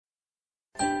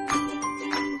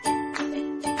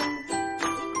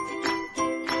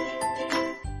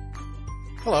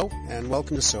Hello, and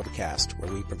welcome to SoberCast,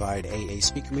 where we provide AA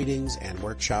speaker meetings and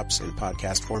workshops in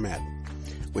podcast format.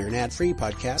 We're an ad-free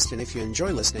podcast, and if you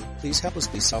enjoy listening, please help us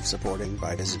be self-supporting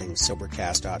by visiting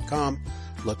Sobercast.com,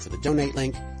 look for the donate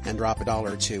link, and drop $1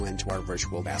 or $2 into our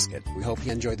virtual basket. We hope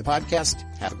you enjoy the podcast.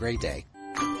 Have a great day.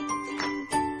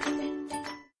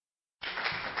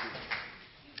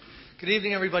 Good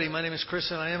evening, everybody. My name is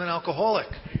Chris, and I am an alcoholic.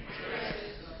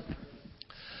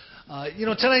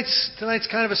 Tonight's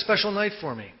kind of a special night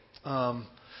for me.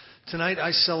 Tonight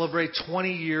I celebrate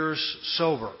 20 years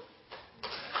sober.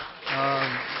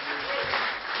 And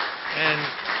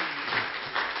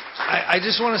I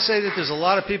just want to say that there's a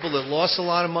lot of people that lost a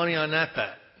lot of money on that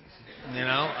bet.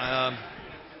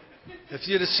 If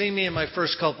you'd have seen me in my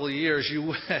first couple of years, you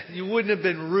wouldn't have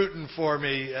been rooting for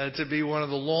me to be one of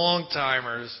the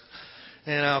long-timers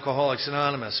in Alcoholics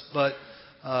Anonymous. But,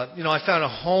 I found a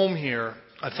home here.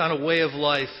 I found a way of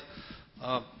life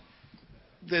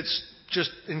that's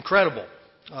just incredible.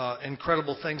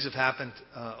 Incredible things have happened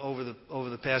over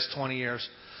the past 20 years.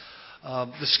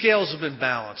 The scales have been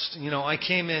balanced. I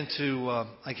came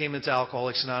into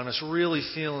Alcoholics Anonymous really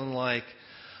feeling like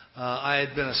I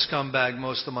had been a scumbag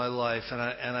most of my life, and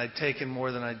I'd taken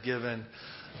more than I'd given,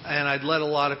 and I'd let a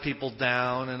lot of people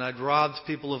down, and I'd robbed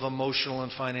people of emotional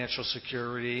and financial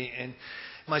security, and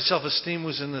my self-esteem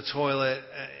was in the toilet.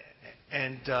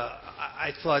 And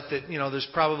I thought that, there's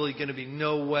probably going to be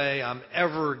no way I'm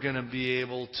ever going to be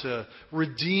able to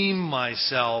redeem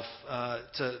myself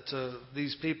to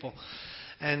these people.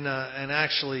 And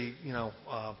actually,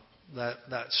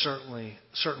 that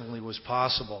certainly was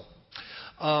possible.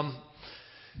 I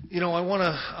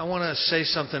want to say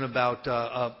something about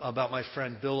my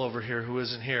friend Bill over here, who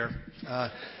isn't here.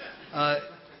 I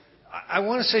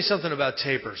want to say something about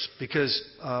tapers, because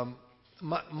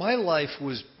my life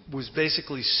was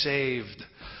basically saved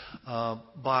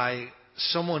by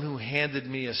someone who handed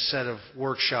me a set of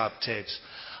workshop tapes.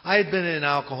 I had been in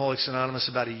Alcoholics Anonymous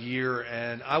about a year,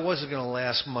 and I wasn't going to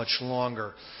last much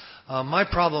longer. My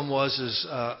problem was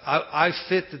I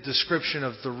fit the description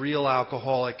of the real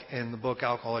alcoholic in the book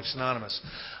Alcoholics Anonymous.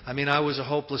 I mean, I was a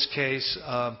hopeless case.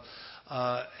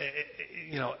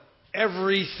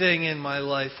 Everything in my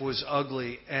life was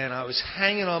ugly, and I was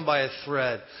hanging on by a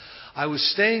thread. I was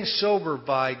staying sober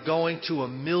by going to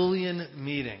 1 million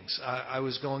meetings. I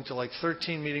was going to like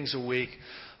 13 meetings a week.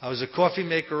 I was a coffee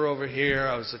maker over here.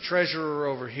 I was a treasurer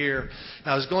over here. And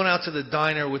I was going out to the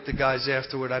diner with the guys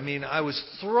afterward. I mean, I was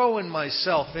throwing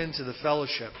myself into the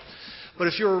fellowship. But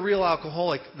if you're a real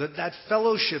alcoholic, that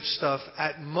fellowship stuff,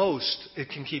 at most, it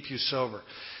can keep you sober.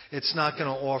 It's not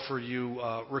going to offer you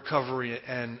recovery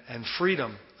and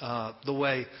freedom the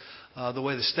way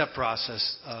the step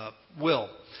process will.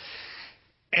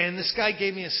 And this guy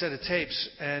gave me a set of tapes,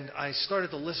 and I started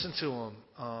to listen to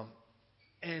them.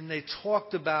 And they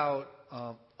talked about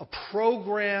a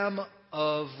program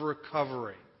of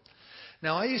recovery.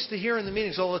 Now, I used to hear in the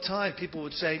meetings all the time, people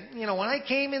would say, when I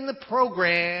came in the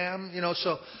program,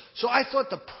 so I thought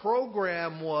the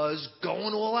program was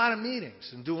going to a lot of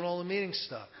meetings and doing all the meeting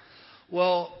stuff.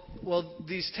 Well,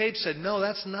 these tapes said, no,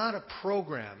 that's not a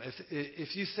program.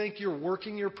 If you think you're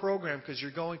working your program because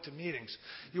you're going to meetings,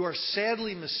 you are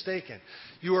sadly mistaken.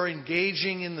 You are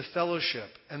engaging in the fellowship,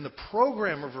 and the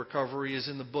program of recovery is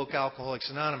in the book Alcoholics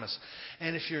Anonymous.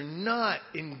 And if you're not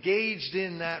engaged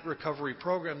in that recovery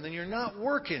program, then you're not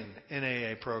working an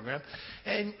AA program,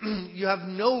 and you have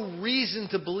no reason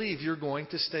to believe you're going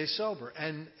to stay sober.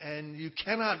 And you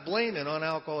cannot blame it on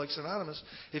Alcoholics Anonymous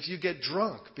if you get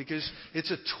drunk, because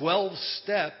it's a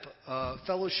 12-step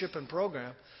fellowship and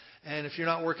program, and if you're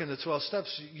not working the 12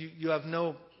 steps, you have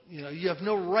no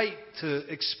right to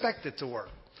expect it to work.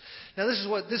 Now,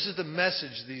 this is the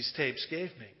message these tapes gave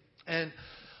me, and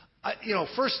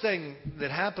first thing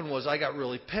that happened was I got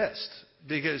really pissed,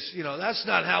 because that's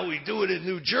not how we do it in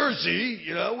New Jersey.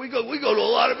 We go to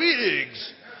a lot of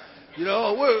meetings.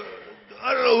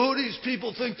 I don't know who these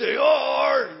people think they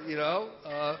are.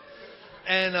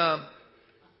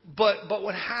 But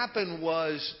what happened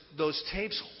was those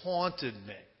tapes haunted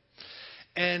me.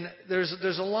 And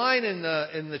there's a line in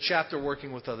the chapter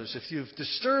Working with Others. If you've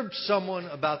disturbed someone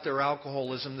about their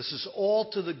alcoholism, this is all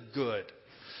to the good.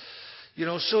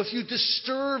 So if you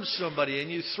disturb somebody and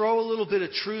you throw a little bit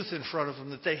of truth in front of them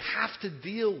that they have to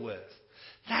deal with,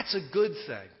 that's a good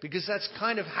thing, because that's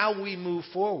kind of how we move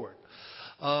forward.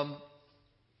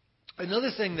 Another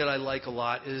thing that I like a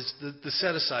lot is the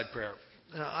set-aside prayer.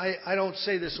 Now, I don't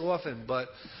say this often, but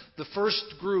the first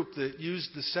group that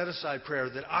used the set-aside prayer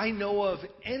that I know of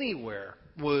anywhere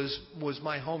was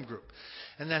my home group.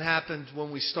 And that happened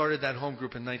when we started that home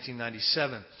group in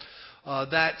 1997.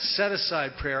 that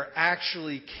set-aside prayer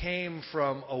actually came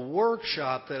from a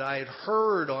workshop that I had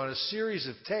heard on a series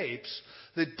of tapes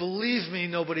that, believe me,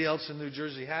 nobody else in New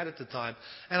Jersey had at the time.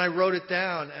 And I wrote it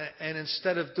down, and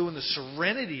instead of doing the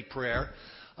Serenity Prayer,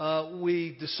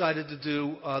 we decided to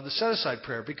do the set-aside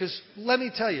prayer. Because let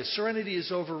me tell you, serenity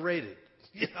is overrated.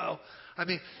 You know, I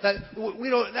mean,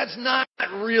 that's not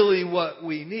really what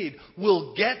we need.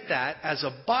 We'll get that as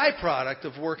a byproduct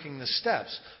of working the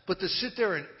steps. But to sit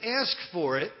there and ask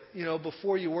for it, you know,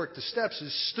 before you work the steps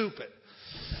is stupid.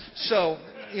 So,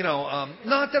 you know,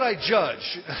 not that I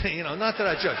judge, you know, not that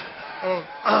I judge.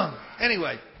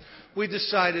 Anyway, we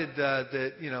decided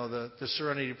that, you know, the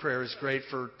Serenity Prayer is great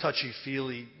for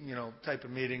touchy-feely, you know, type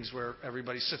of meetings where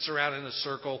everybody sits around in a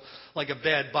circle like a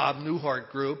bad Bob Newhart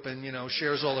group and, you know,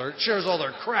 shares all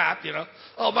their crap, you know.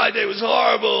 Oh, my day was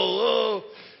horrible. Oh,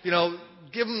 you know,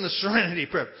 give them the Serenity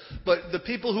Prayer. But the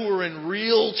people who were in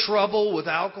real trouble with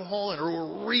alcohol and who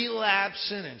were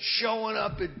relapsing and showing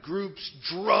up at groups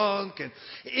drunk and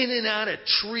in and out of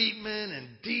treatment and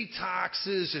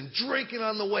detoxes and drinking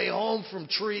on the way home from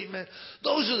treatment,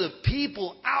 those are the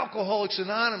people Alcoholics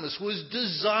Anonymous was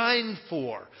designed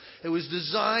for. It was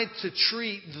designed to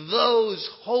treat those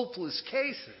hopeless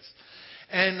cases.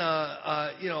 And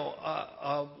you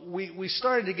know, we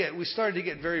started to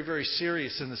get very, very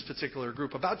serious in this particular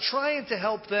group about trying to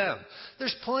help them.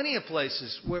 There's plenty of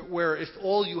places where if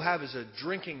all you have is a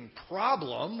drinking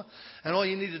problem and all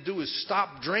you need to do is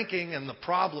stop drinking and the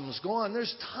problem's gone,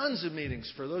 there's tons of meetings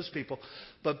for those people.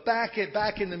 But back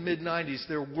in the mid-'90s,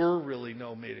 there were really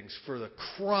no meetings for the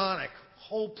chronic,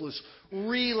 hopeless,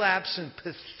 relapsing,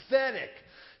 pathetic,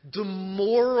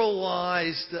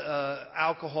 demoralized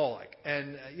alcoholic.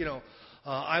 And, you know,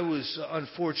 I was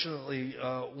unfortunately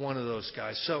one of those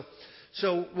guys.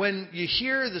 So when you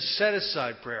hear the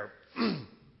set-aside prayer,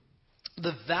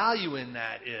 the value in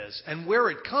that is, and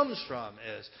where it comes from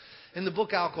is, in the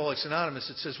book Alcoholics Anonymous,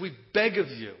 it says, we beg of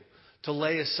you to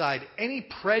lay aside any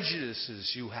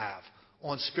prejudices you have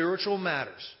on spiritual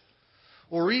matters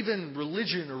or even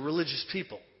religion or religious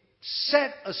people.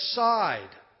 Set aside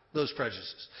those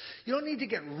prejudices. You don't need to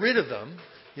get rid of them.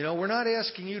 You know, we're not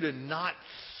asking you to not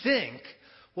think.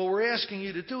 What we're asking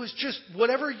you to do is just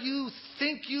whatever you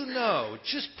think you know,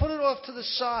 just put it off to the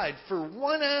side for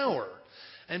 1 hour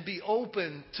and be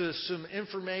open to some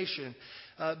information.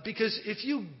 Because if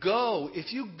you go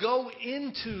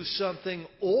into something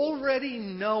already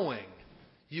knowing,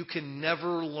 you can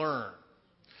never learn.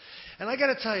 And I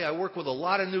got to tell you, I work with a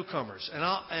lot of newcomers, and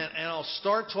I'll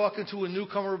start talking to a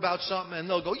newcomer about something, and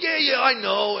they'll go, yeah, I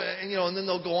know, and you know, and then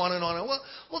they'll go on and on. And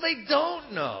well, they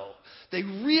don't know. They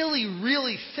really,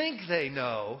 really think they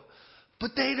know,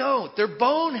 but they don't. They're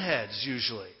boneheads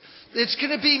usually. It's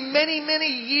going to be many, many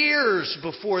years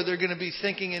before they're going to be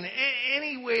thinking in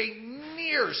any way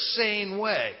near sane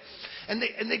way, and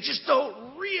they just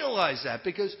don't realize that.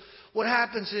 Because what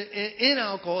happens in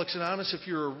Alcoholics Anonymous, if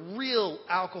you're a real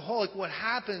alcoholic, what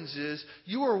happens is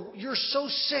you're so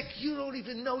sick you don't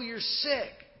even know you're sick.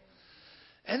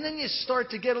 And then you start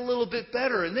to get a little bit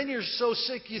better, and then you're so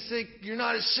sick you think you're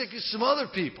not as sick as some other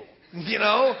people, you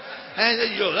know? And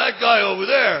then you go, that guy over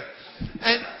there.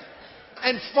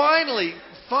 And finally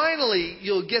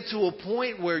you'll get to a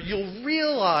point where you'll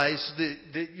realize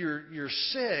that you're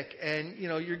sick, and you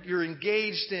know you're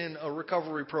engaged in a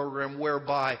recovery program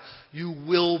whereby you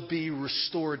will be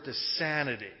restored to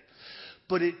sanity.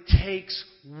 But it takes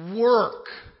work.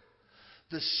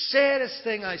 The saddest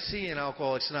thing I see in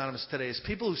Alcoholics Anonymous today is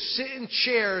people who sit in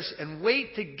chairs and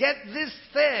wait to get this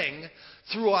thing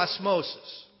through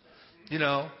osmosis. You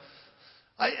know,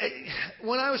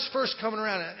 when I was first coming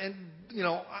around, and you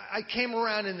know, I came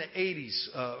around in the 80s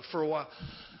for a while.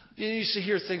 You used to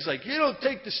hear things like, you don't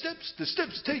take the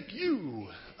steps take you.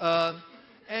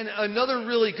 And another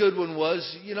really good one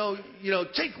was, you know,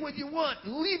 take what you want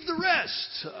and leave the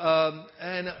rest.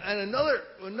 And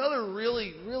another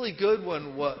really, really good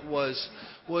one was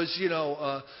you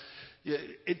know,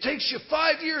 it takes you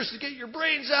 5 years to get your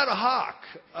brains out of hock.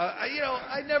 You know,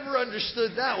 I never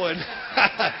understood that one.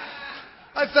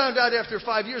 I found out after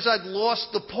 5 years I'd lost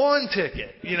the pawn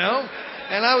ticket, you know,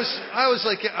 and I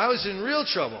was in real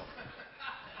trouble.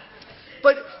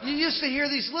 But you used to hear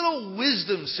these little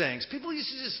wisdom sayings. People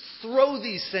used to just throw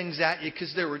these things at you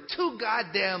because they were too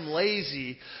goddamn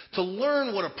lazy to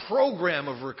learn what a program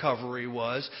of recovery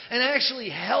was and actually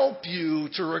help you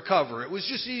to recover. It was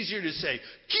just easier to say,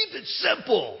 keep it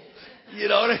simple, you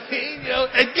know what I mean, you know,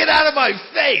 and get out of my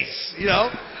face, you know.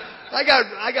 I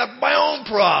got my own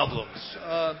problems.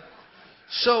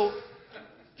 So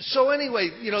So anyway,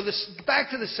 back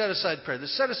to the set-aside prayer. The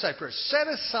set-aside prayer. Set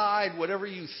aside whatever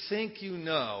you think you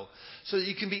know so that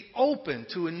you can be open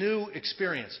to a new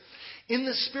experience. In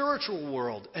the spiritual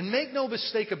world, and make no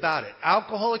mistake about it,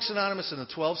 Alcoholics Anonymous and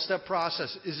the 12-step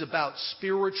process is about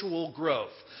spiritual growth.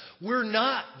 We're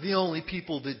not the only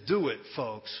people that do it,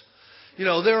 folks. There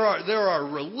are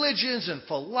religions and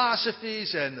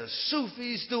philosophies, and the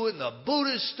Sufis do it, and the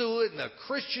Buddhists do it, and the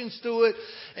Christians do it,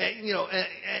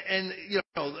 and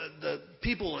the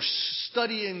people are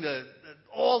studying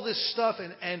all this stuff,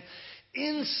 and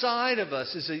inside of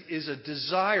us is a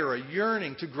desire, a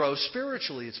yearning to grow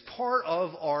spiritually. It's part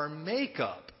of our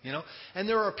makeup, and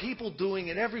there are people doing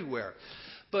it everywhere.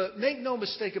 But make no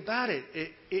mistake about it,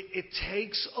 it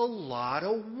takes a lot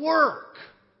of work.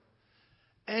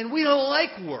 And we don't like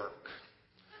work.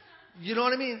 You know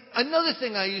what I mean? Another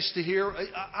thing I used to hear,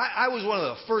 I was one of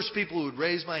the first people who would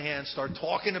raise my hand, start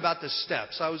talking about the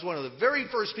steps. I was one of the very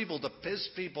first people to piss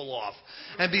people off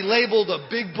and be labeled a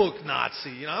big book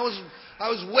Nazi. I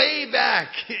was way back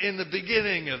in the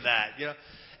beginning of that.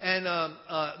 And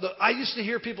I used to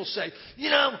hear people say,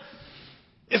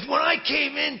 if when I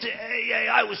came into AA,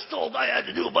 I was told I had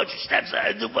to do a bunch of steps, I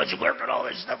had to do a bunch of work and all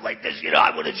this stuff like this,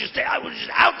 I would have just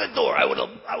out the door. I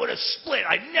would have split.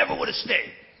 I never would have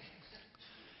stayed.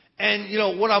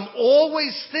 And what I'm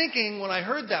always thinking when I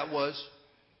heard that was,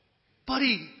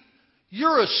 buddy,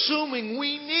 you're assuming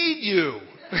we need you.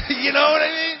 You know what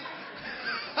I mean?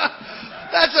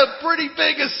 That's a pretty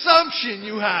big assumption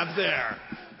you have there.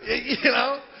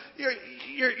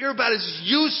 You're about as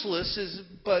useless as,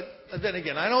 but then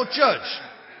again, I don't judge.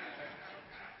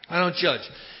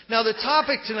 Now the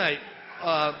topic tonight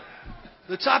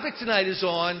is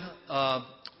on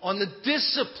the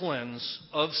disciplines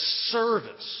of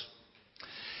service.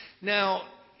 Now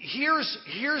here's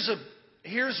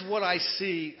what I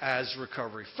see as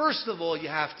recovery. First of all, you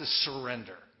have to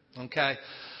surrender. Okay,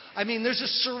 I mean there's a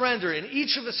surrender, and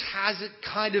each of us has it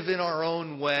kind of in our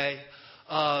own way.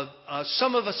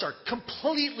 Some of us are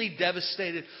completely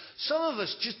devastated. Some of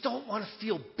us just don't want to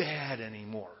feel bad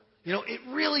anymore. It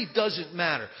really doesn't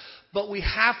matter. But we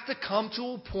have to come to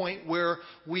a point where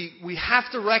we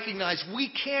have to recognize we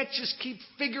can't just keep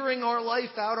figuring our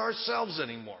life out ourselves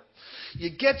anymore. You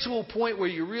get to a point where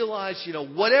you realize,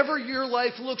 whatever your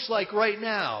life looks like right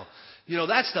now,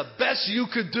 that's the best you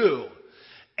could do.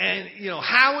 And,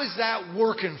 how is that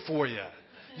working for you?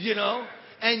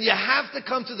 And you have to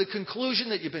come to the conclusion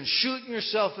that you've been shooting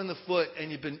yourself in the foot,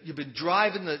 and you've been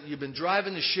driving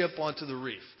the ship onto the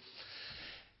reef.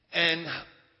 And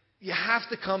you have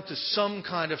to come to some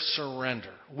kind of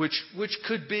surrender, which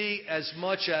could be as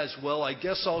much as, well, I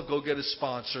guess I'll go get a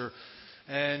sponsor,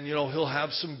 and he'll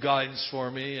have some guidance for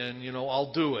me, and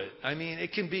I'll do it. I mean,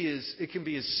 it can be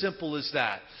as simple as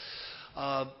that.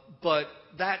 But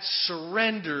that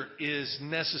surrender is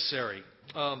necessary.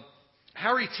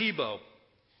 Harry Tiebout.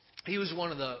 He was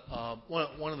one of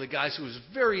the guys who was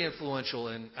very influential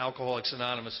in Alcoholics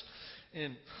Anonymous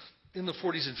in the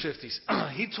 40s and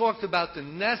 50s. He talked about the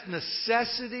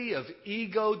necessity of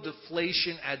ego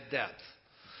deflation at depth.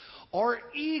 Our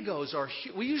egos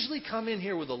we usually come in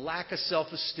here with a lack of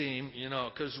self-esteem,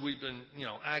 because we've been,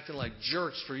 acting like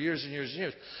jerks for years and years and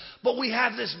years. But we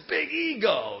have this big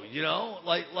ego,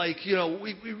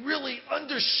 we really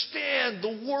understand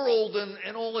the world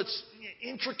and all its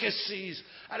intricacies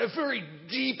at a very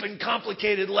deep and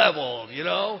complicated level, And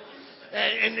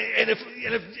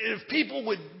if people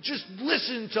would just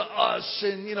listen to us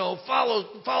and follow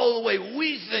the way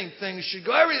we think things should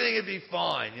go, everything would be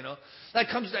fine. That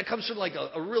comes from like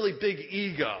a really big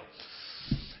ego.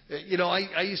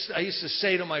 I used to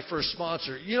say to my first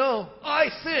sponsor, I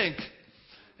think,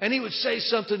 and he would say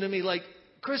something to me like,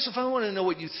 Chris, if I want to know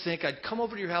what you think, I'd come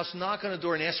over to your house, knock on the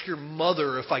door, and ask your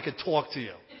mother if I could talk to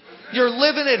you. You're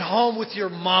living at home with your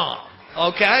mom,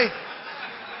 okay?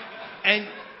 And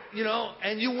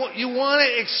and you want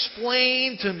to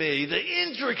explain to me the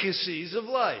intricacies of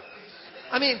life.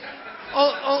 I mean,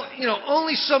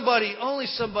 only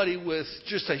somebody with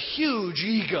just a huge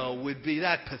ego would be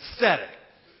that pathetic,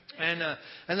 and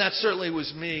that certainly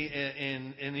was me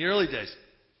in the early days.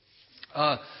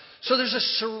 So there's a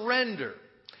surrender,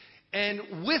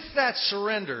 and with that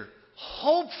surrender,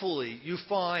 hopefully you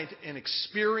find an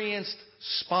experienced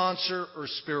sponsor or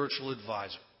spiritual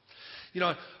advisor.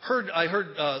 I heard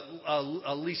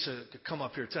Lisa come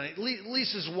up here tonight.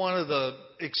 Lisa's one of the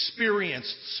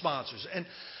experienced sponsors, and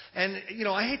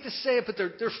I hate to say it, but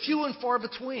they're few and far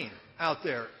between out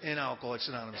there in Alcoholics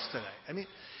Anonymous today. I mean,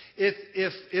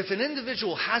 If an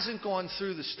individual hasn't gone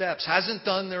through the steps, hasn't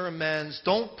done their amends,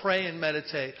 don't pray and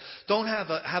meditate, don't have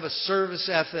a service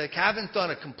ethic, haven't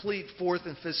done a complete fourth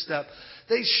and fifth step,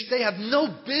 they have no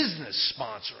business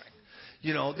sponsoring.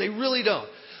 They really don't.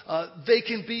 They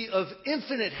can be of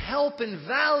infinite help and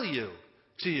value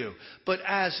to you, but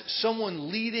as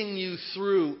someone leading you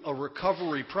through a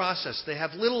recovery process, they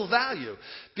have little value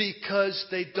because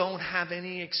they don't have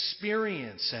any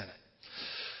experience in it.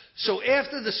 So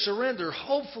after the surrender,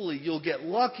 hopefully you'll get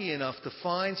lucky enough to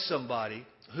find somebody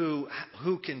who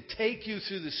can take you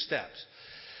through the steps.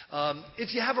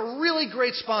 If you have a really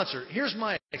great sponsor, here's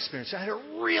my experience. I had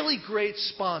a really great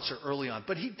sponsor early on,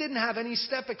 but he didn't have any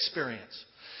step experience.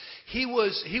 He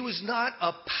was not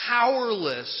a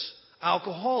powerless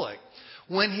alcoholic.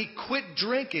 When he quit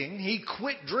drinking, and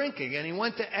he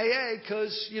went to AA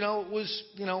because,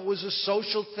 it was a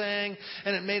social thing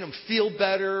and it made him feel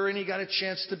better and he got a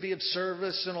chance to be of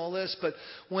service and all this. But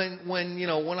when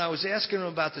I was asking him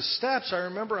about the steps, I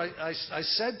remember I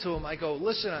said to him, I go,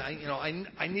 listen,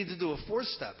 I need to do a fourth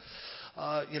step.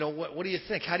 What do you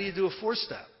think? How do you do a fourth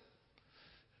step?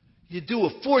 You do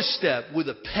a fourth step with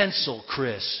a pencil,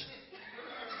 Chris.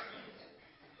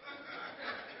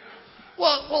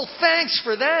 Well, thanks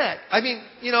for that. I mean,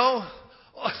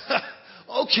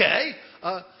 okay.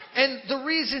 And the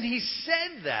reason he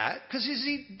said that, because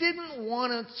he didn't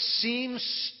want to seem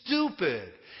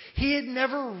stupid. He had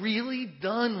never really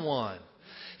done one.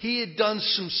 He had done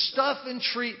some stuff in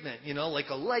treatment, like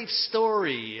a life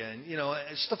story and,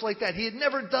 stuff like that. He had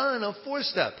never done a fourth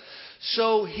step.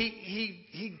 So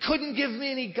he couldn't give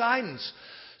me any guidance.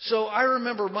 So I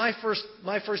remember my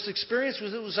first experience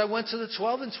was I went to the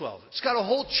 12 and 12. It's got a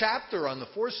whole chapter on the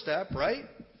fourth step, right?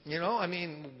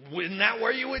 Isn't that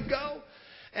where you would go?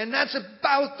 And that's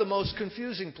about the most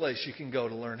confusing place you can go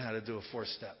to learn how to do a fourth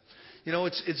step.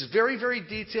 It's very, very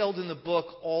detailed in the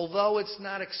book, although it's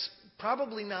not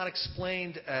probably not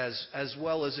explained as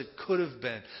well as it could have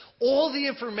been. All the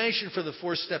information for the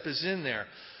fourth step is in there.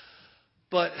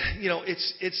 But,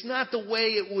 it's not the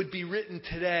way it would be written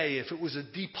today if it was a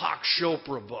Deepak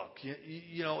Chopra book.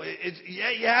 You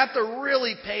have to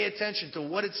really pay attention to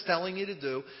what it's telling you to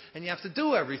do, and you have to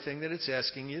do everything that it's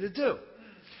asking you to do.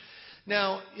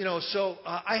 Now, so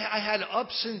I had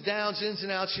ups and downs, ins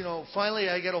and outs. Finally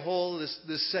I get a hold of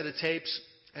this set of tapes,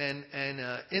 and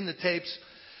in the tapes,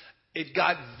 it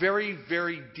got very,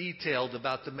 very detailed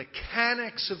about the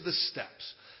mechanics of the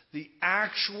steps. The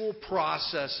actual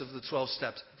process of the 12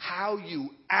 steps, how you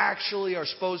actually are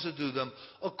supposed to do them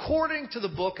according to the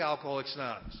book Alcoholics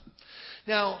Anonymous.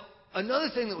 Now, another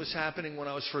thing that was happening when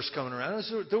I was first coming around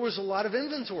is there was a lot of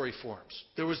inventory forms.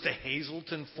 There was the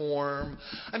Hazleton form.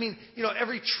 I mean,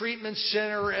 every treatment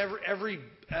center, every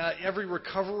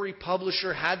recovery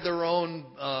publisher had their own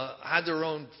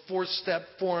fourth step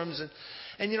forms.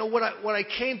 And what I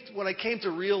came to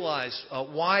realize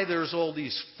why there's all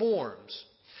these forms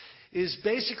is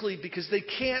basically because they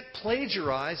can't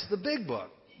plagiarize the big book.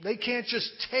 They can't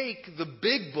just take the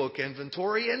big book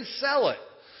inventory and sell it.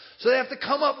 So they have to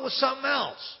come up with something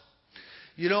else,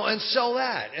 and sell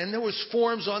that. And there was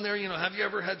forms on there, have you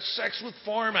ever had sex with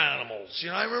farm animals?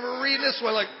 I remember reading this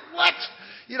one like, what?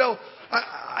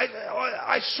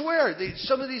 I swear,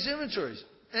 some of these inventories.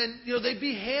 And, they'd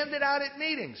be handed out at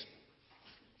meetings.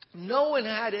 No one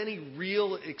had any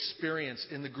real experience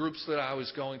in the groups that I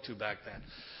was going to back then.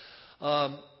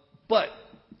 But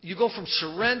you go from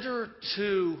surrender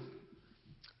to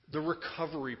the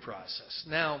recovery process.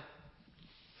 Now,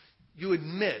 you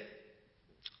admit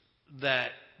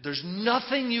that there's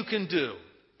nothing you can do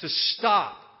to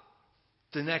stop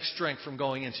the next drink from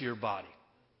going into your body.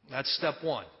 That's step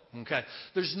one. Okay?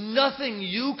 There's nothing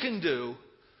you can do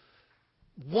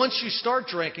once you start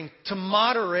drinking to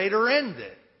moderate or end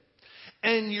it.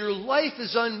 And your life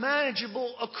is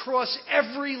unmanageable across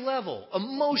every level,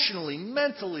 emotionally,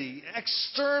 mentally,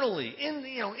 externally,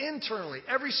 internally,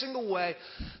 every single way.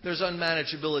 There's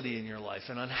unmanageability in your life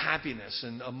and unhappiness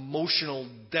and emotional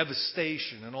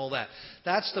devastation and all that.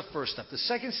 That's the first step. The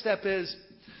second step is,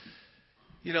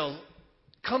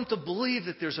 come to believe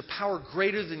that there's a power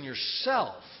greater than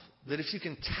yourself, that if you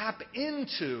can tap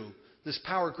into this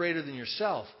power greater than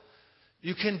yourself,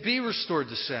 you can be restored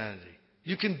to sanity.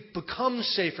 You can become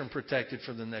safe and protected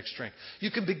from the next drink.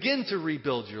 You can begin to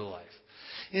rebuild your life.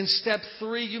 In step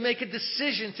 3, you make a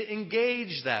decision to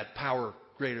engage that power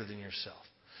greater than yourself.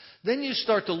 Then you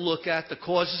start to look at the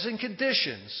causes and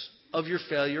conditions of your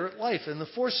failure at life in the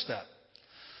fourth step.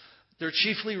 They're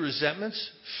chiefly resentments,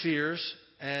 fears,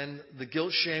 and the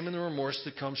guilt, shame, and the remorse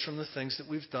that comes from the things that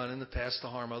we've done in the past to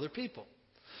harm other people.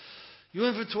 You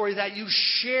inventory that. You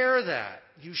share that.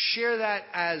 You share that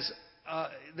as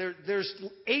there's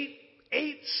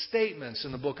eight statements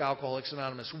in the book Alcoholics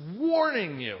Anonymous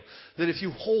warning you that if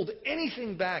you hold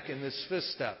anything back in this fifth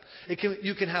step, there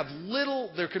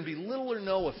can be little or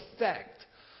no effect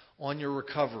on your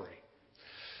recovery.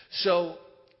 So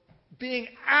being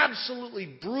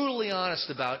absolutely brutally honest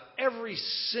about every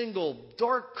single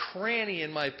dark cranny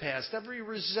in my past, every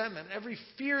resentment, every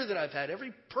fear that I've had,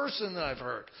 every person that I've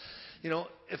hurt,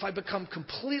 if I become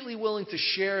completely willing to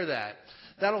share that,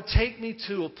 that'll take me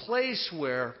to a place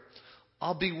where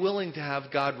I'll be willing to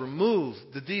have God remove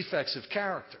the defects of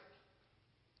character.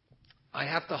 I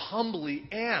have to humbly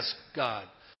ask God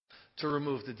to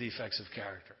remove the defects of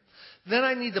character. Then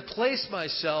I need to place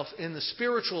myself in the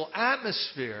spiritual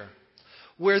atmosphere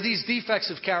where these defects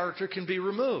of character can be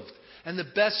removed. And the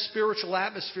best spiritual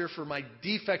atmosphere for my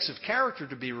defects of character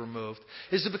to be removed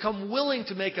is to become willing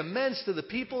to make amends to the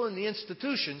people and the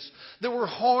institutions that were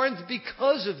harmed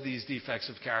because of these defects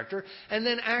of character, and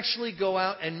then actually go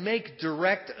out and make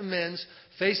direct amends,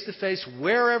 face-to-face,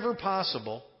 wherever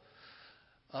possible,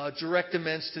 direct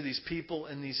amends to these people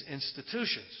and these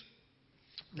institutions.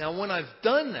 Now, when I've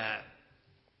done that,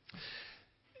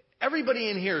 everybody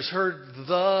in here has heard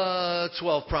the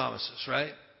 12 promises,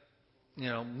 right?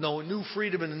 No new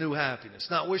freedom and a new happiness.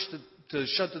 Not wish to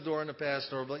shut the door in the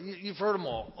past. You've heard them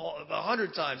all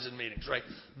 100 times in meetings, right?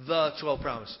 The 12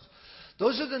 promises.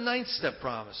 Those are the ninth step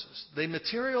promises. They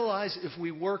materialize if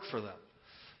we work for them.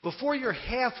 Before you're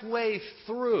halfway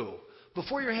through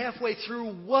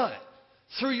what?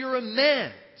 Through your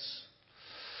amends.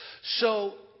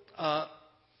 So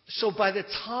by the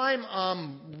time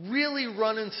I'm really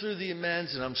running through the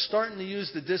amends and I'm starting to use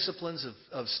the disciplines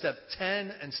of step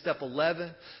 10 and step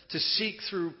 11 to seek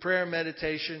through prayer and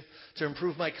meditation to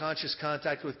improve my conscious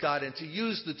contact with God and to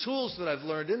use the tools that I've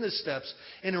learned in the steps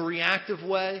in a reactive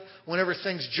way, whenever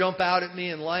things jump out at me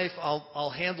in life,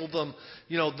 I'll handle them,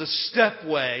 the step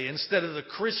way instead of the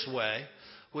Chris way,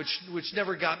 which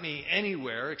never got me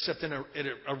anywhere except in a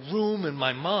room in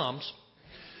my mom's.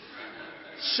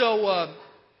 So,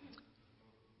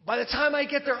 by the time I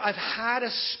get there, I've had a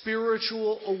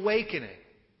spiritual awakening.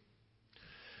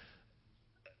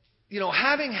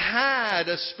 Having had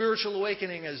a spiritual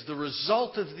awakening as the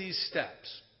result of these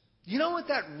steps, you know what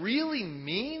that really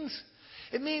means?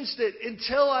 It means that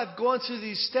until I've gone through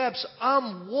these steps,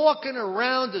 I'm walking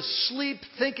around asleep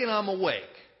thinking I'm awake.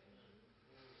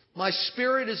 My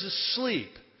spirit is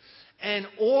asleep. And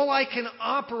all I can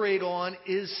operate on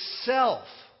is self.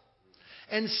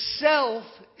 And self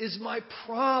is my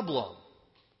problem.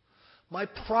 My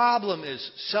problem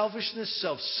is selfishness,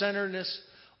 self-centeredness,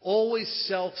 always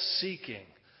self-seeking.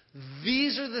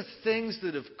 These are the things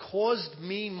that have caused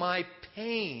me my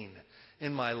pain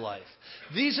in my life.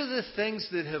 These are the things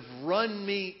that have run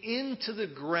me into the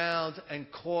ground and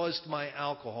caused my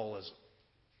alcoholism.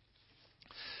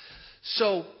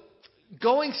 So,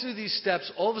 going through these steps,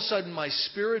 all of a sudden my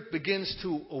spirit begins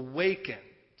to awaken.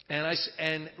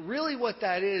 And really what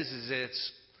that is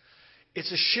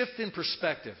it's a shift in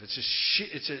perspective.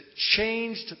 It's a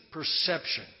changed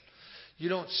perception. You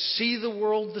don't see the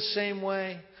world the same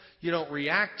way. You don't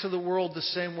react to the world the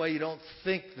same way. You don't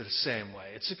think the same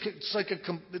way.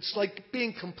 It's like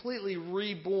being completely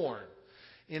reborn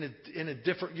in a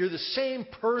different. You're the same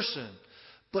person,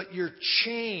 but you're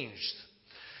changed.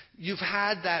 You've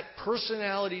had that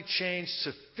personality change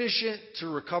sufficient to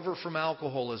recover from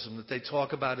alcoholism that they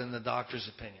talk about in the doctor's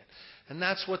opinion. And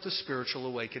that's what the spiritual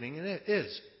awakening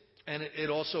is. And it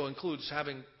also includes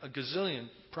having a gazillion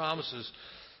promises.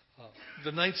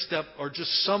 The ninth step are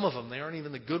just some of them. They aren't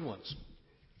even the good ones.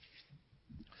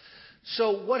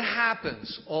 So what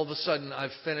happens all of a sudden?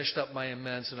 I've finished up my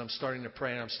amends and I'm starting to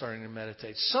pray and I'm starting to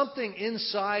meditate. Something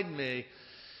inside me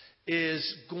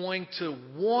is going to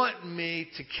want me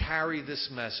to carry this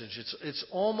message. It's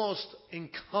almost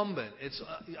incumbent.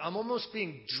 I'm almost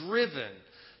being driven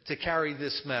to carry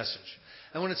this message.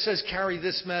 And when it says carry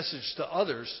this message to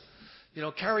others,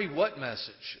 carry what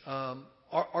message?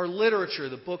 Our literature,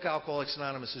 the book Alcoholics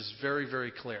Anonymous, is very,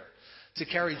 very clear. To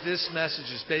carry this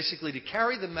message is basically to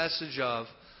carry the message of,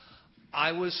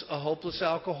 I was a hopeless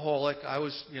alcoholic. I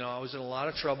was in a lot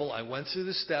of trouble. I went through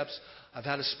the steps. I've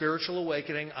had a spiritual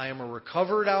awakening. I am a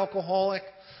recovered alcoholic.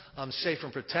 I'm safe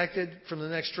and protected from the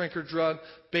next drink or drug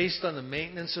based on the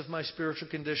maintenance of my spiritual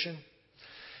condition.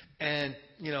 And,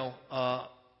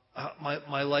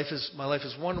 my life is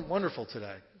wonderful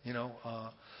today,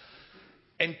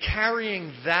 And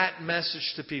carrying that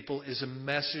message to people is a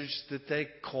message that they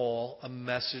call a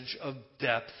message of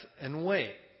depth and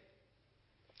weight.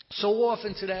 So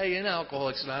often today in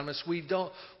Alcoholics Anonymous,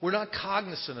 we're not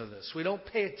cognizant of this. We don't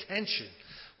pay attention.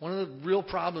 One of the real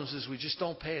problems is we just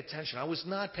don't pay attention. I was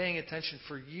not paying attention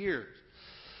for years.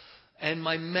 And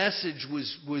my message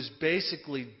was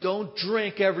basically, don't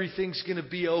drink, everything's going to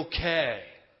be okay.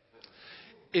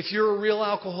 If you're a real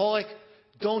alcoholic,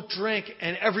 don't drink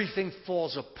and everything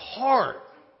falls apart.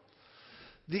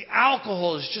 The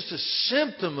alcohol is just a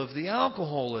symptom of the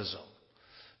alcoholism.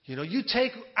 You know, you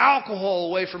take alcohol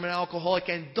away from an alcoholic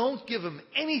and don't give them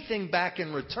anything back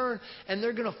in return, and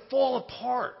they're going to fall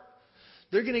apart.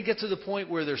 They're going to get to the point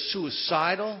where they're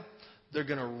suicidal, they're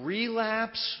going to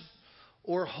relapse,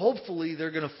 or hopefully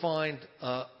they're going to find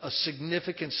a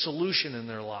significant solution in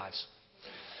their lives.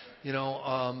 You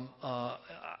know,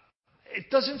 it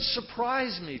doesn't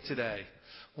surprise me today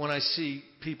when I see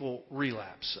people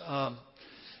relapse.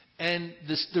 And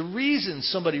the reason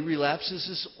somebody relapses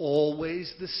is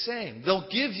always the same. They'll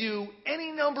give you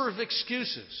any number of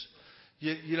excuses.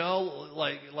 You know,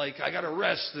 like I got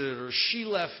arrested, or she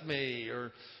left me,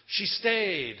 or she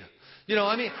stayed. You know,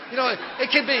 I mean, you know, it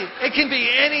can be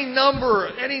any number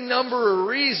of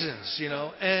reasons. You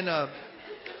know, and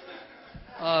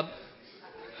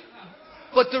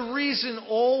but the reason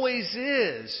always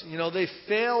is, you know, they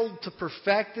failed to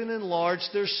perfect and enlarge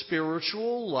their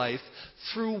spiritual life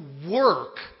through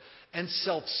work and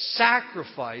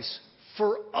self-sacrifice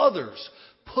for others,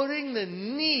 putting the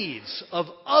needs of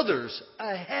others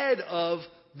ahead of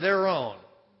their own.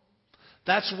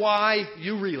 That's why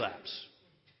you relapse,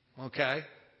 okay?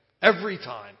 Every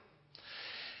time.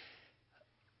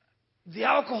 The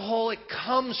alcoholic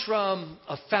comes from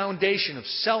a foundation of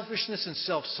selfishness and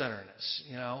self-centeredness.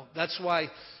 You know, that's why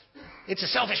it's a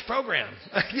selfish program.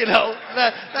 You know,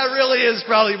 that really is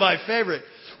probably my favorite.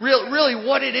 Really,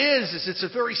 what it is it's a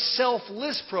very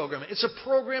selfless program. It's a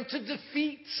program to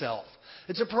defeat self.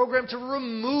 It's a program to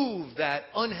remove that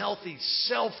unhealthy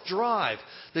self-drive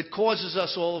that causes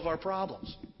us all of our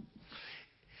problems.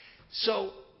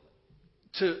 So,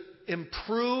 to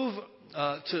improve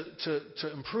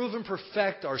and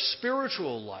perfect our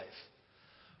spiritual life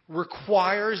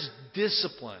requires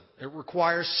discipline. It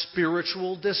requires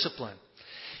spiritual discipline.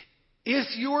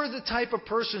 If you're the type of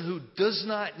person who does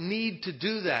not need to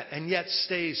do that and yet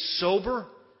stays sober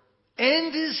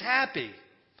and is happy,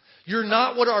 you're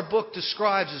not what our book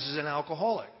describes as an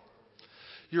alcoholic.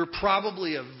 You're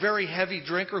probably a very heavy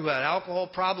drinker who had alcohol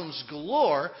problems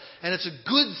galore, and it's a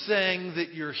good thing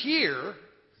that you're here,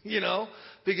 you know,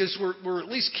 because we're at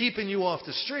least keeping you off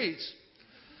the streets.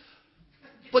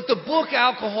 But the book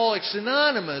Alcoholics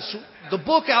Anonymous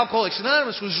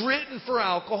was written for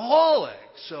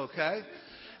alcoholics, okay?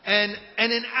 And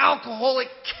an alcoholic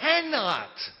cannot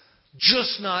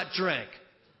just not drink,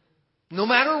 no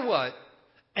matter what,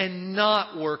 and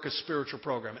not work a spiritual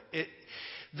program.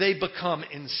 They become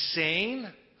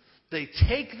insane, they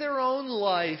take their own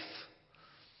life,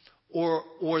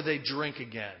 or they drink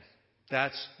again.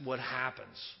 That's what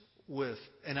happens with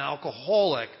an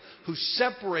alcoholic who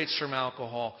separates from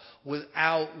alcohol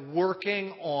without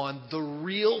working on the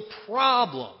real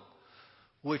problem,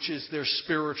 which is their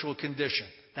spiritual condition.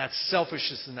 That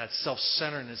selfishness and that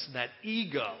self-centeredness and that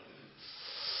ego.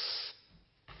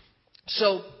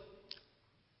 So,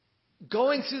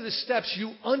 going through the steps,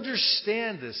 you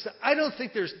understand this. I don't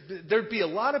think there'd be a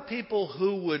lot of people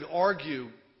who would argue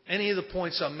any of the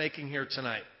points I'm making here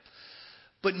tonight.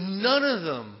 But none of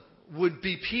them would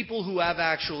be people who have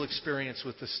actual experience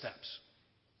with the steps.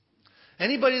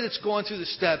 Anybody that's gone through the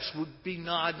steps would be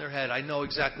nodding their head. I know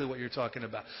exactly what you're talking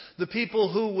about. The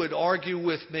people who would argue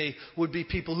with me would be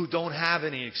people who don't have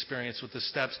any experience with the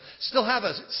steps, still have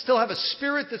a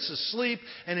spirit that's asleep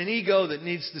and an ego that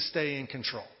needs to stay in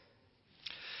control.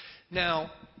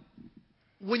 Now,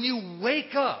 when you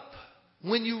wake up,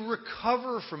 when you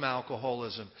recover from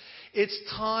alcoholism, it's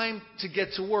time to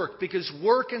get to work, because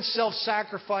work and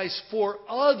self-sacrifice for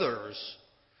others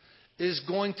is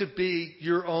going to be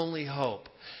your only hope.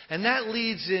 And that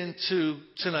leads into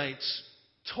tonight's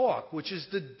talk, which is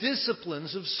the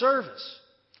disciplines of service.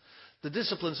 The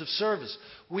disciplines of service.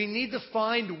 We need to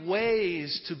find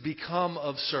ways to become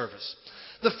of service.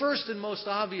 The first and most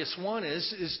obvious one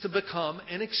is to become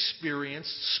an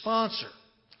experienced sponsor.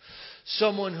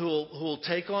 Someone who will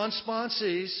take on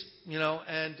sponsees, you know,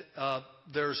 and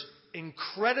there's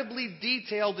incredibly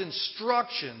detailed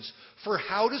instructions for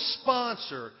how to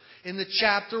sponsor in the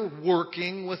chapter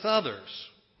Working with Others.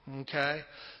 Okay?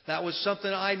 That was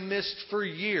something I missed for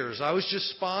years. I was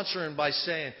just sponsoring by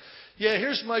saying, yeah,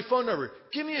 here's my phone number.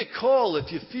 Give me a call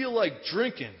if you feel like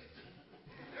drinking.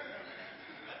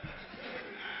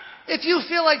 If you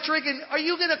feel like drinking, are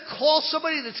you going to call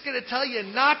somebody that's going to tell you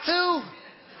not to?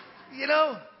 You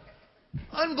know,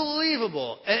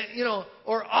 unbelievable. And, you know,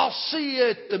 or I'll see you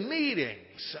at the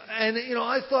meetings. And, you know,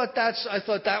 I thought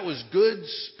that was good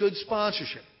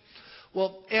sponsorship.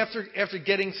 Well, after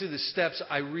getting through the steps,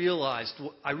 I realized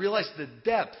the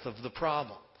depth of the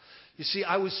problem. You see,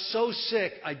 I was so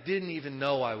sick, I didn't even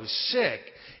know I was sick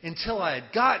until I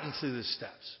had gotten through the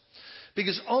steps.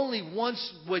 Because only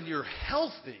once when you're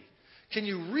healthy can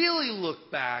you really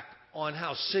look back on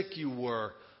how sick you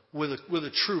were with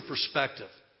a true perspective.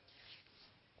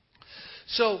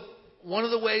 So one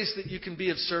of the ways that you can be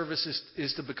of service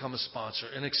is to become a sponsor,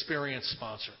 an experienced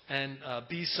sponsor, and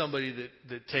be somebody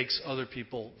that takes other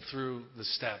people through the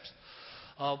steps.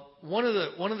 One of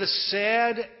the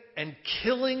sad and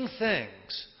killing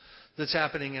things that's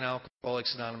happening in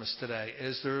Alcoholics Anonymous today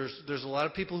is there's a lot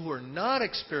of people who are not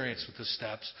experienced with the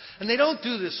steps, and they don't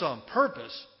do this on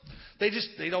purpose.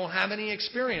 They don't have any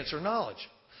experience or knowledge.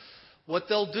 What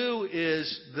they'll do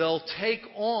is they'll take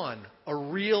on a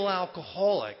real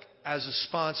alcoholic as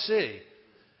a sponsee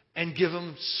and give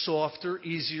them softer,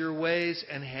 easier ways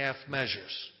and half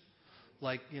measures.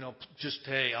 Like, you know, just,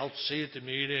 hey, I'll see you at the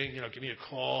meeting, you know, give me a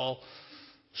call,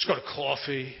 let's go to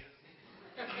coffee,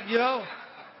 you know.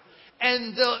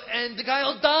 And the guy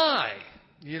will die,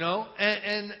 you know,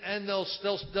 and they'll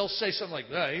say something like,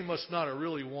 "Ah, he must not have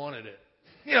really wanted it."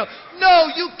 You know, no,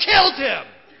 you killed him.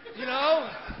 You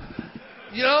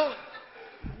know,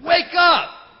 wake up.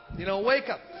 You know, wake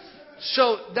up.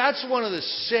 So that's one of the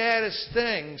saddest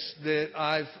things that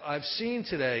I've seen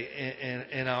today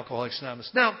in Alcoholics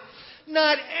Anonymous. Now,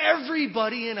 not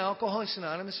everybody in Alcoholics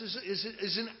Anonymous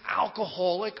is an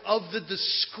alcoholic of the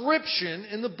description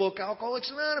in the book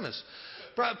Alcoholics Anonymous.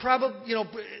 Probably, you know,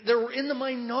 they're in the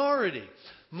minority.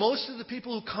 Most of the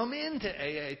people who come into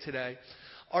AA today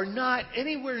are not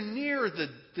anywhere near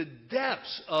the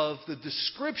depths of the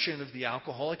description of the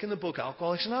alcoholic in the book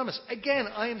Alcoholics Anonymous. Again,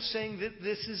 I am saying that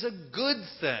this is a good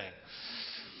thing.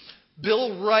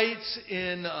 Bill writes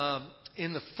in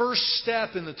the first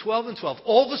step in the 12 and 12,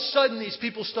 all of a sudden these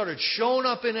people started showing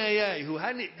up in AA who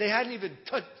hadn't even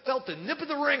felt the nip of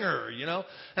the ringer, you know,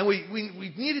 and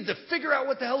we needed to figure out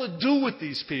what the hell to do with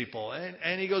these people.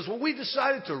 And he goes, well, we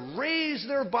decided to raise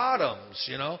their bottoms,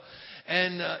 you know.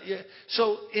 And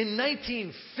so in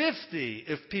 1950,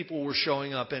 if people were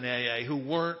showing up in AA who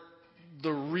weren't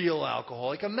the real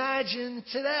alcoholic, imagine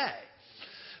today.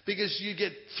 Because you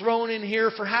get thrown in here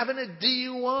for having a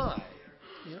DUI.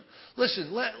 You know?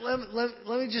 Listen,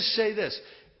 let me just say this.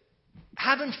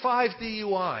 Having 5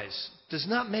 DUIs does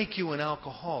not make you an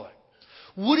alcoholic.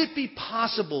 Would it be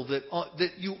possible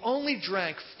that you only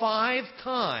drank 5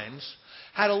 times,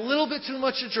 had a little bit too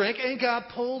much to drink, and got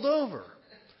pulled over?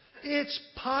 It's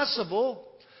possible.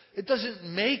 It doesn't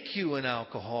make you an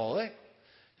alcoholic.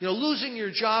 You know, losing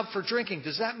your job for drinking,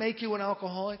 does that make you an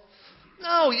alcoholic?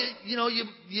 No, you know,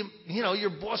 your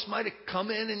boss might have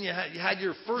come in and you had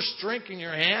your first drink in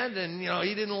your hand, and you know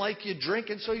he didn't like you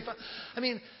drinking, so you. I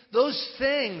mean, those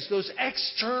things, those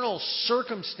external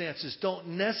circumstances, don't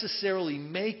necessarily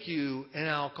make you an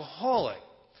alcoholic.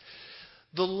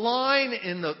 The line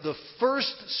in the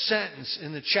first sentence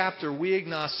in the chapter We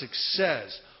Agnostics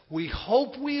says, "We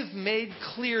hope we have made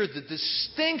clear the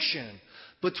distinction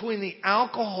between the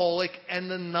alcoholic and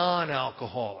the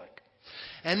non-alcoholic."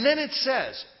 And then it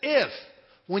says, if,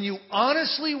 when you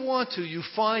honestly want to, you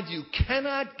find you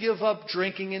cannot give up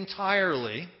drinking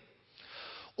entirely,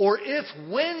 or if,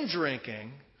 when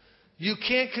drinking, you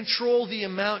can't control the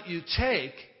amount you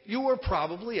take, you are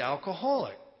probably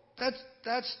alcoholic.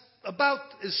 That's about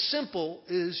as simple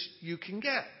as you can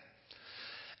get.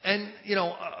 And, you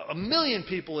know, 1 million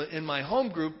people in my home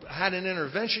group had an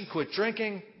intervention, quit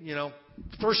drinking, you know,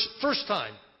 first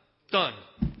time. Done.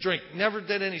 Drink. Never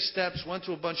did any steps. Went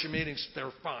to a bunch of meetings.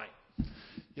 They're fine.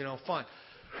 You know, fine.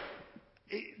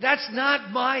 That's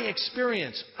not my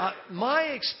experience. My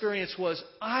experience was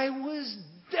I was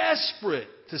desperate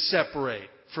to separate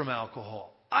from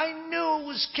alcohol. I knew it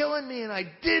was killing me and I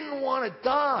didn't want to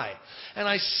die. And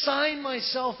I signed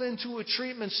myself into a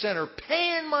treatment center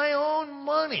paying my own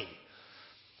money.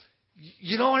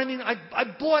 You know what I mean? I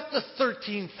bought the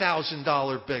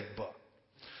 $13,000 big book.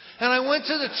 And I went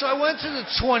to the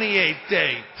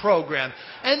 28-day program.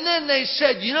 And then they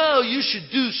said, you know, you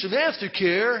should do some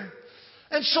aftercare.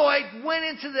 And so I went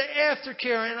into the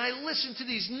aftercare and I listened to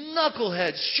these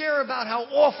knuckleheads share about how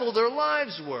awful their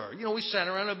lives were. You know, we sat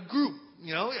around a group.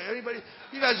 You know, anybody,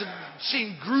 you guys have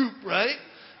seen group, right?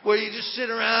 Where you just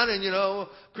sit around and, you know,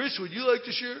 Chris, would you like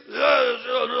to share?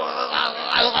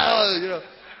 You know,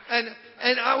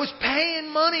 and I was paying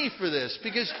money for this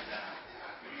because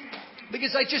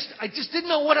because I just didn't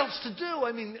know what else to do.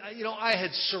 I mean, I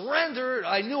had surrendered.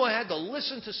 I knew I had to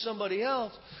listen to somebody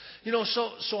else.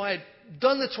 So I had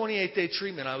done the 28-day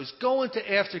treatment. I was going to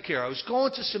aftercare. I was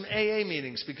going to some AA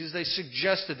meetings because they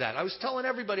suggested that. I was telling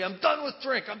everybody, I'm done with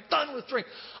drink. I'm done with drink.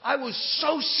 I was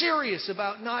so serious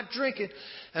about not drinking.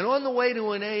 And on the way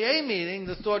to an AA meeting,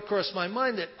 the thought crossed my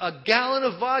mind that a gallon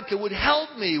of vodka would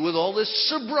help me with all this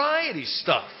sobriety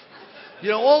stuff.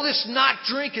 All this not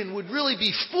drinking would really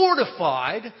be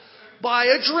fortified by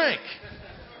a drink.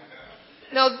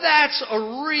 Now that's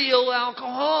a real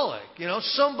alcoholic,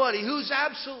 somebody who's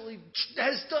absolutely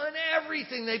has done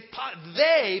everything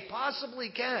they possibly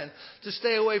can to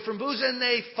stay away from booze, and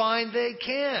they find they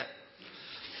can't.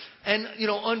 And,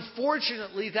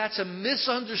 unfortunately, that's a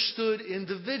misunderstood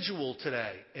individual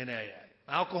today in AA.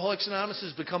 Alcoholics Anonymous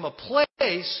has become a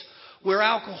place where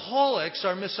alcoholics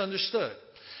are misunderstood.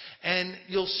 And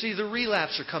you'll see the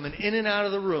relapser coming in and out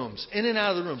of the rooms, in and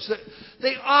out of the rooms.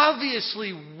 They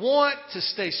obviously want to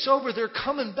stay sober. They're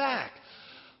coming back.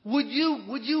 Would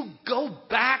you go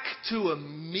back to a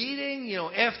meeting,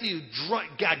 after you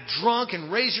got drunk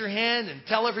and raise your hand and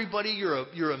tell everybody you're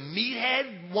a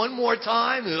meathead one more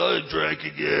time? I drank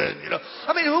again.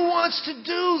 I mean, who wants to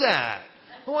do that?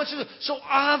 Who wants to do? So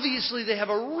obviously they have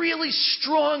a really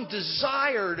strong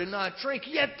desire to not drink,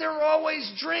 yet they're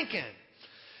always drinking.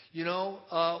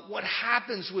 What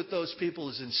happens with those people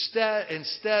is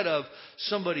instead of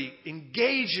somebody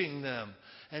engaging them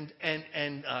and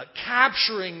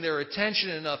capturing their attention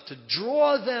enough to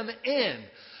draw them in,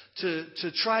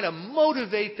 to try to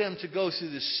motivate them to go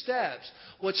through the steps,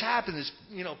 what's happened is,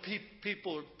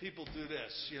 people do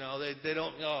this. They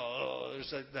don't.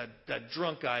 There's that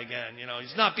drunk guy again.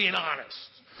 He's not being honest.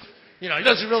 He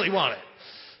doesn't really want it.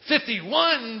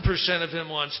 51% of him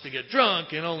wants to get drunk,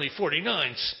 and only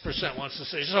 49% wants to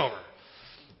stay sober,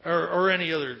 or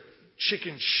any other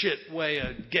chicken shit way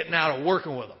of getting out of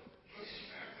working with them.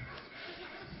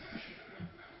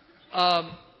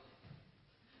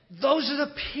 Those are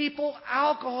the people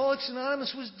Alcoholics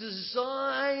Anonymous was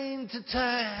designed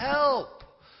to help.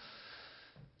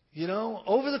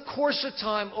 Over the course of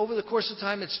time,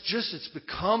 it's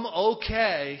become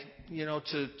okay.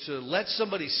 To let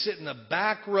somebody sit in the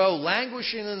back row,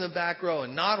 languishing in the back row,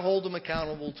 and not hold them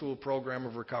accountable to a program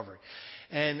of recovery.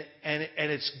 And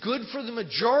it's good for the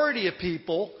majority of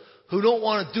people who don't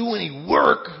want to do any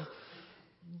work,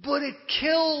 but it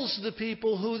kills the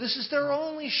people who this is their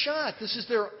only shot. This is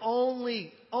their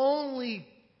only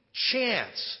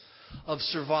chance of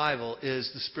survival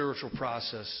is the spiritual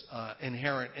process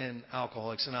inherent in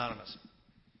Alcoholics Anonymous.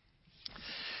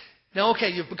 Now, okay,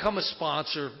 you've become a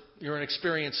sponsor. You're an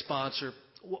experienced sponsor.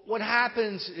 What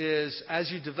happens is,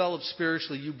 as you develop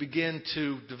spiritually, you begin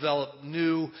to develop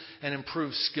new and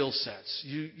improved skill sets.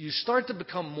 You start to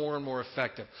become more and more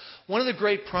effective. One of the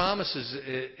great promises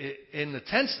in the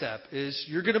 10th step is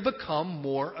you're going to become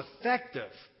more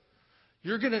effective.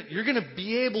 You're going to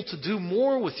be able to do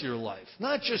more with your life,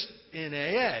 not just in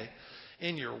AA,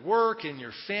 in your work, in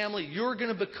your family. You're going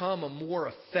to become a more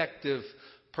effective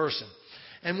person.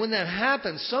 And when that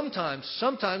happens,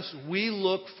 sometimes we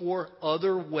look for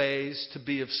other ways to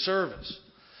be of service.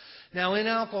 Now, in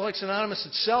Alcoholics Anonymous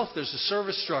itself, there's a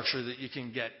service structure that you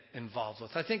can get involved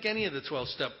with. I think any of the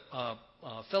 12-step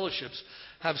fellowships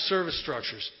have service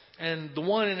structures. And the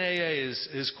one in AA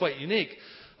is quite unique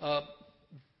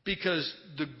because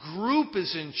the group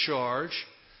is in charge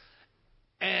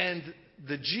and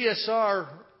the GSR,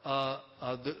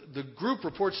 the group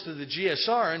reports to the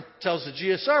GSR and tells the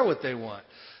GSR what they want.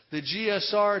 The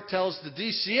GSR tells the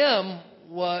DCM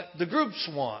what the groups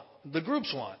want. The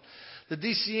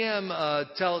DCM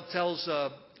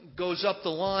goes up the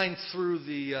line through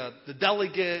the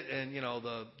delegate and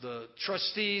the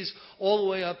trustees all the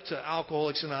way up to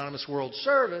Alcoholics Anonymous World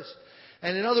Service.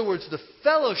 And in other words, the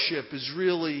fellowship is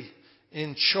really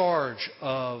in charge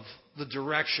of the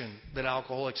direction that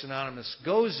Alcoholics Anonymous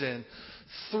goes in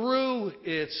through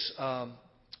its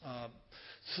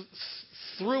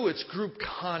group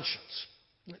conscience.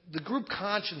 The group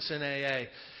conscience in AA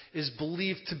is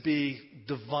believed to be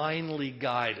divinely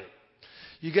guided.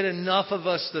 You get enough of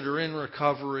us that are in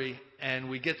recovery, and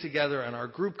we get together, and our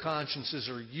group consciences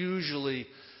are usually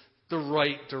the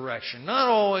right direction. Not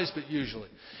always, but usually.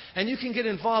 And you can get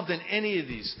involved in any of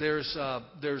these. There's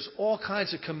all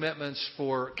kinds of commitments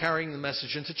for carrying the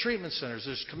message into treatment centers.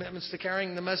 There's commitments to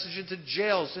carrying the message into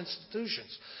jails,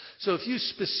 institutions. So if you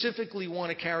specifically want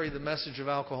to carry the message of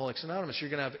Alcoholics Anonymous, you're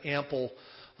going to have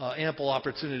ample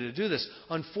opportunity to do this.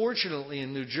 Unfortunately,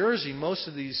 in New Jersey, most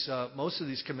of these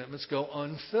commitments go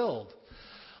unfilled.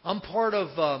 I'm part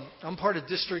of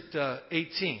District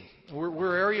 18.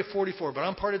 We're Area 44, but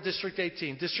I'm part of District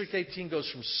 18. District 18 goes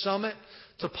from Summit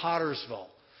to Pottersville.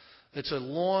 It's a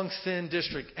long, thin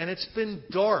district, and it's been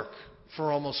dark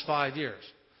for almost 5 years.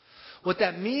 What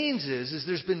that means is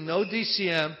there's been no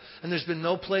DCM, and there's been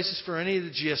no places for any of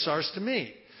the GSRs to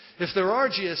meet. If there are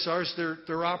GSRs,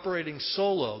 they're operating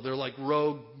solo. They're like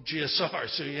rogue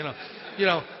GSRs. So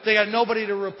they got nobody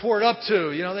to report up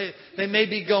to. They may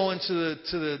be going to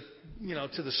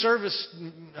the service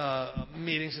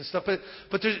meetings and stuff,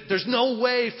 but there's no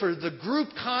way for the group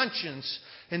conscience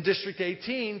in District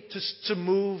 18 to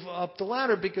move up the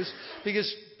ladder because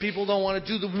people don't want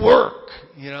to do the work.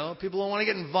 People don't want to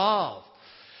get involved.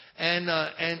 And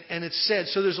it's sad.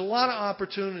 So there's a lot of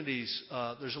opportunities.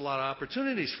 There's a lot of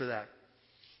opportunities for that.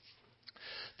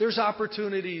 There's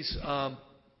opportunities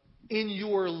in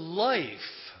your life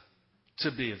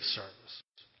to be of service.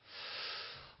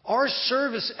 Our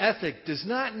service ethic does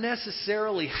not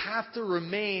necessarily have to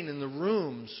remain in the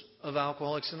rooms of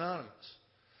Alcoholics Anonymous.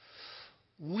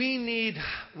 We need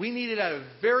it at a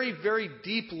very, very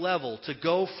deep level to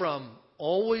go from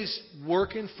always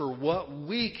working for what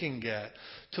we can get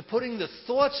to putting the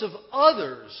thoughts of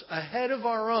others ahead of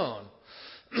our own.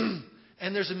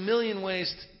 And there's a million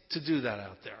ways to do that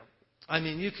out there. I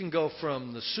mean, you can go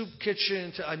from the soup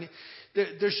kitchen to,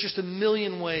 there's just a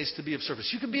million ways to be of service.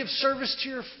 You can be of service to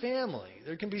your family.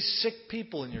 There can be sick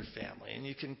people in your family, and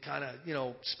you can kind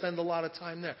of, spend a lot of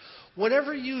time there.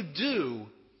 Whatever you do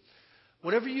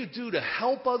to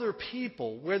help other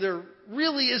people where there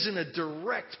really isn't a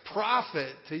direct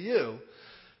profit to you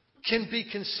can be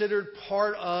considered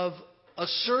part of a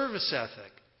service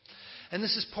ethic. And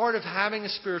this is part of having a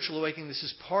spiritual awakening. This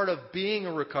is part of being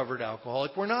a recovered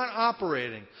alcoholic. We're not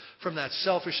operating from that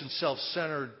selfish and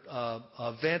self-centered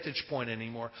vantage point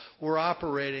anymore. We're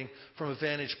operating from a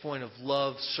vantage point of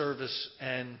love, service,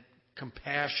 and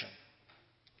compassion.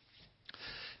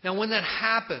 Now, when that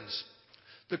happens,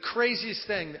 the craziest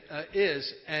thing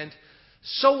is, and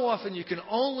so often you can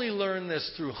only learn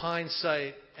this through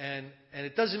hindsight, and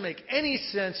it doesn't make any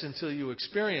sense until you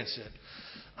experience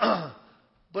it.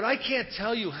 But I can't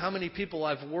tell you how many people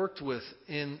I've worked with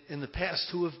in the past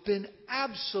who have been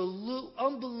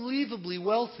unbelievably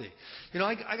wealthy.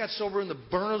 I got sober in the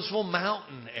Bernardsville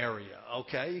Mountain area,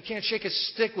 okay? You can't shake a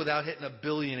stick without hitting a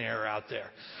billionaire out there.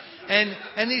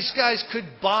 And these guys could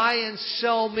buy and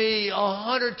sell me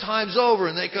 100 times over,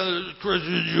 and they go, Chris,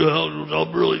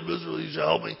 I'm really miserable, you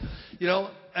help me.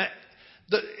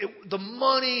 The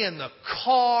money and the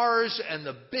cars and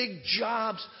the big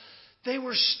jobs, they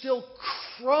were still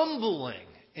crumbling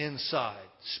inside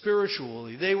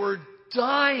spiritually. They were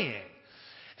dying.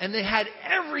 And they had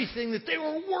everything that they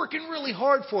were working really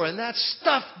hard for, and that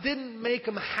stuff didn't make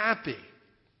them happy.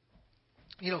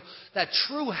 That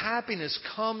true happiness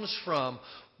comes from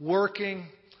working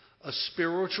a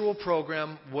spiritual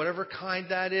program, whatever kind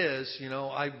that is.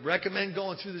 I recommend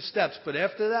going through the steps, but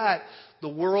after that, the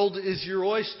world is your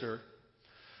oyster.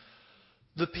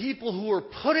 The people who are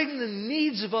putting the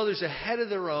needs of others ahead of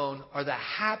their own are the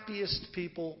happiest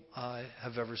people I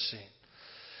have ever seen.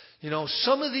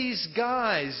 Some of these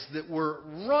guys that were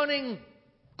running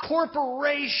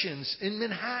corporations in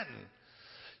Manhattan,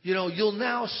 you'll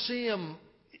now see them,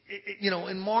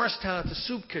 in Morristown at the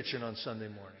soup kitchen on Sunday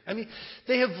morning.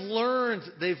 they've learned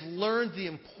the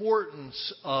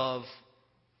importance of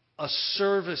a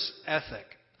service ethic,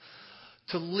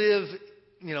 to live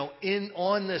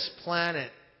on this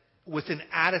planet with an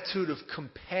attitude of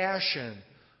compassion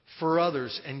for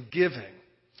others and giving.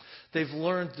 They've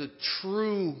learned the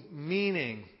true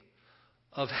meaning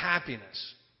of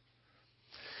happiness.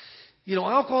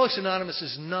 Alcoholics Anonymous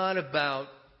is not about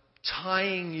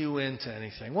tying you into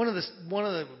anything. One of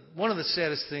the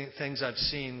saddest things I've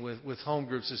seen with home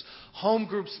groups is home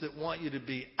groups that want you to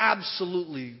be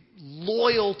absolutely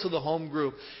loyal to the home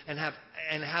group and have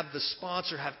the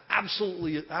sponsor have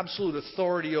absolute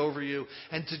authority over you,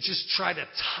 and to just try to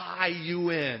tie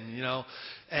you in,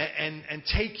 and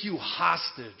take you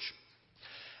hostage.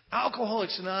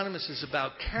 Alcoholics Anonymous is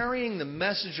about carrying the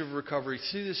message of recovery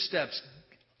through the steps,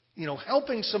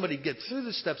 helping somebody get through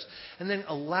the steps, and then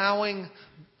allowing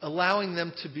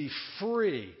them to be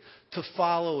free to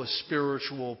follow a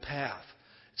spiritual path.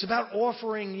 It's about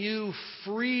offering you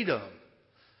freedom,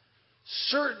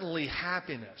 certainly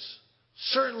happiness,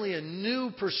 certainly a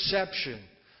new perception,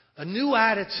 a new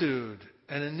attitude,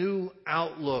 and a new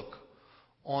outlook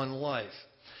on life.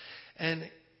 And,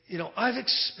 I've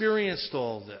experienced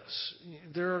all this.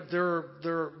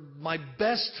 My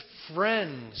best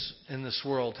friends in this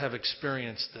world have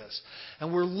experienced this.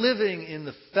 And we're living in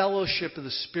the fellowship of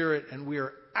the Spirit, and we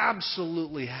are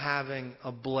absolutely having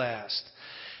a blast.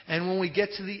 And when we get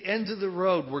to the end of the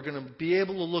road, we're going to be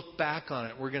able to look back on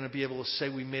it. We're going to be able to say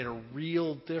we made a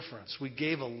real difference. We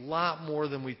gave a lot more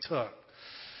than we took.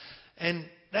 And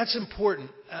that's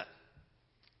important.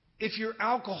 If you're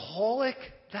alcoholic,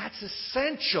 that's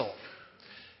essential.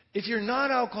 If you're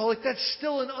not alcoholic, that's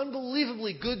still an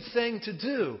unbelievably good thing to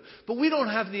do. But we don't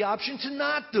have the option to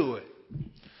not do it.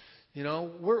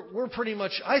 We're pretty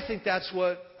much, I think that's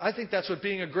what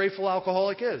being a grateful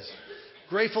alcoholic is.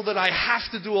 Grateful that I have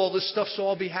to do all this stuff so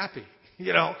I'll be happy.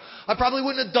 I probably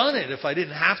wouldn't have done it if I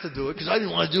didn't have to do it because I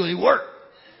didn't want to do any work.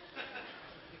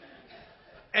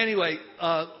 Anyway,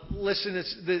 listen,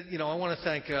 I want to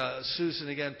thank Susan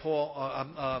again, Paul.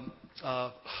 My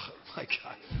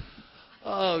God.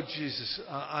 Oh, Jesus.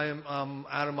 I'm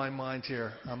out of my mind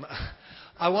here.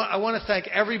 I want to thank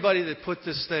everybody that put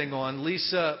this thing on.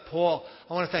 Lisa, Paul,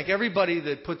 I want to thank everybody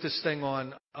that put this thing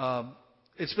on.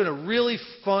 It's been a really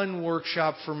fun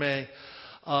workshop for me.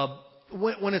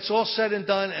 When it's all said and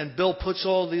done and Bill puts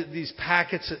all these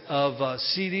packets of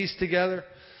CDs together,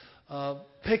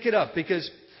 pick it up, because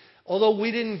although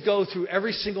we didn't go through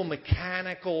every single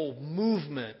mechanical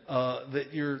movement that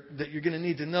you're going to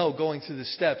need to know going through the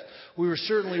steps, we were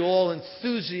certainly all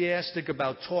enthusiastic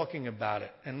about talking about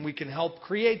it, and we can help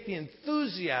create the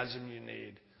enthusiasm you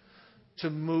need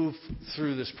to move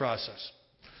through this process.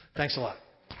 Thanks a lot.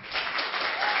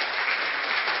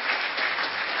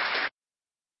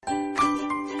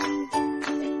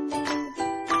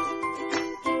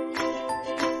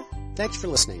 Thanks for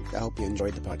listening. I hope you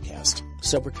enjoyed the podcast.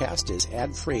 Sobercast is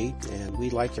ad-free, and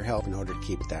we'd like your help in order to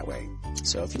keep it that way.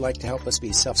 So if you'd like to help us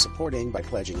be self-supporting by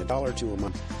pledging $1 or $2 a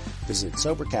month, visit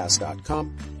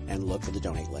Sobercast.com and look for the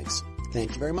donate links.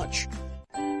 Thank you very much.